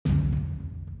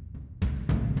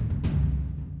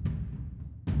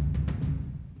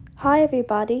Hi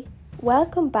everybody,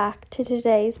 welcome back to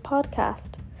today's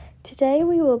podcast. Today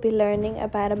we will be learning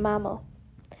about a mammal.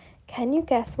 Can you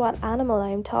guess what animal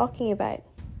I'm talking about?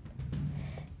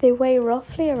 They weigh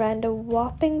roughly around a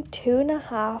whopping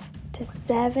 2.5 to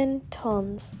 7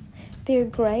 tons. They are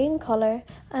grey in colour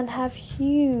and have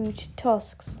huge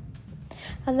tusks.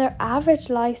 And their average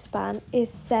lifespan is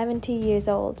 70 years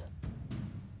old.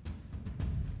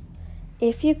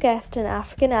 If you guessed an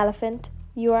African elephant,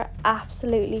 you are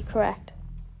absolutely correct.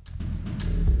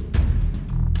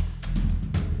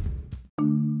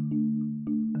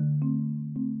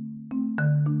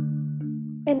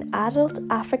 An adult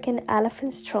African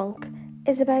elephant's trunk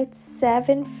is about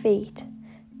 7 feet,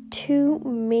 2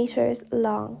 meters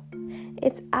long.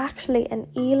 It's actually an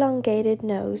elongated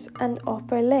nose and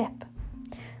upper lip.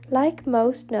 Like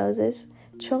most noses,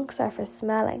 trunks are for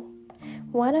smelling.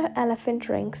 When an elephant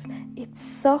drinks, it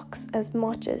sucks as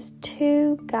much as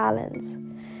 2 gallons,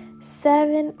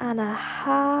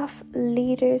 7.5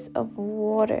 liters of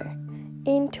water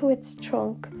into its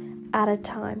trunk at a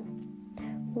time.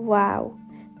 Wow,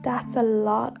 that's a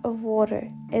lot of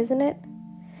water, isn't it?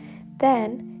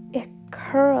 Then it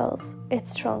curls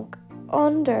its trunk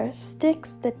under,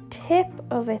 sticks the tip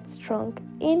of its trunk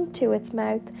into its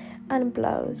mouth and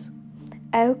blows.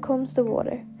 Out comes the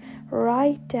water,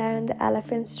 right down the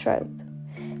elephant's throat.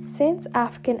 Since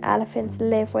African elephants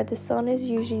live where the sun is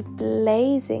usually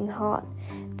blazing hot,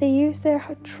 they use their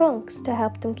trunks to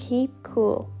help them keep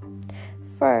cool.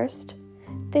 First,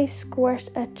 they squirt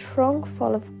a trunk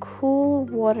full of cool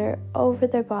water over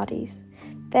their bodies.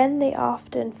 Then they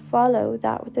often follow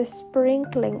that with a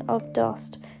sprinkling of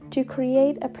dust to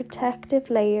create a protective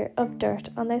layer of dirt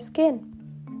on their skin.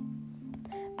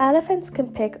 Elephants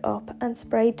can pick up and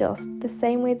spray dust the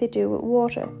same way they do with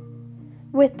water,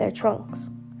 with their trunks.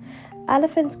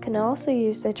 Elephants can also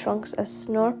use their trunks as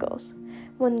snorkels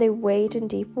when they wade in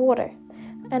deep water.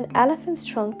 An elephant's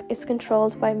trunk is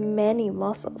controlled by many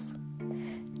muscles.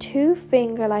 2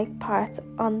 finger-like parts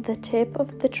on the tip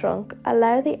of the trunk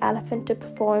allow the elephant to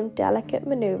perform delicate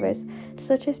maneuvers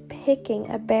such as picking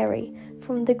a berry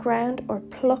from the ground or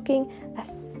plucking a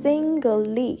single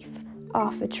leaf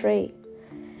off a tree.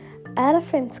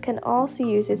 Elephants can also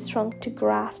use its trunk to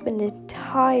grasp an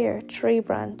entire tree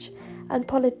branch and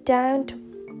pull it down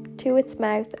to its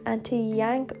mouth and to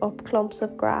yank up clumps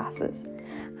of grasses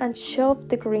and shove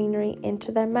the greenery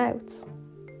into their mouths.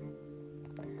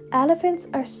 Elephants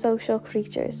are social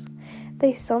creatures.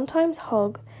 They sometimes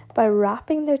hug by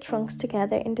wrapping their trunks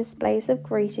together in displays of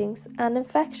greetings and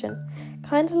affection,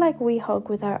 kind of like we hug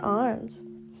with our arms.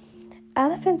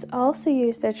 Elephants also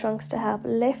use their trunks to help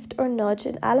lift or nudge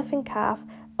an elephant calf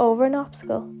over an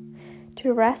obstacle,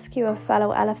 to rescue a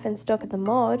fellow elephant stuck in the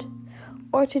mud,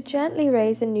 or to gently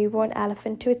raise a newborn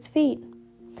elephant to its feet.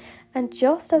 And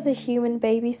just as a human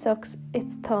baby sucks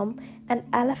its thumb, an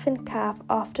elephant calf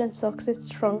often sucks its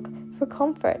trunk for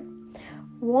comfort.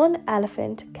 One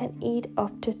elephant can eat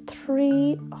up to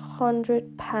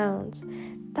 300 pounds.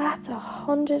 That's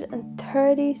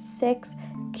 136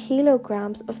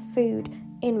 kilograms of food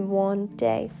in one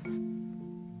day.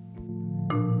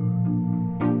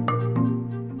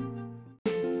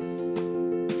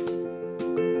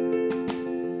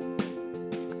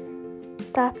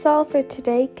 That's all for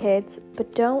today, kids,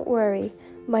 but don't worry,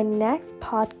 my next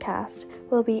podcast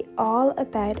will be all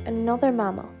about another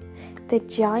mammal, the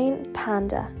giant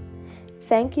panda.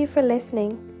 Thank you for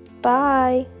listening.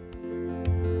 Bye!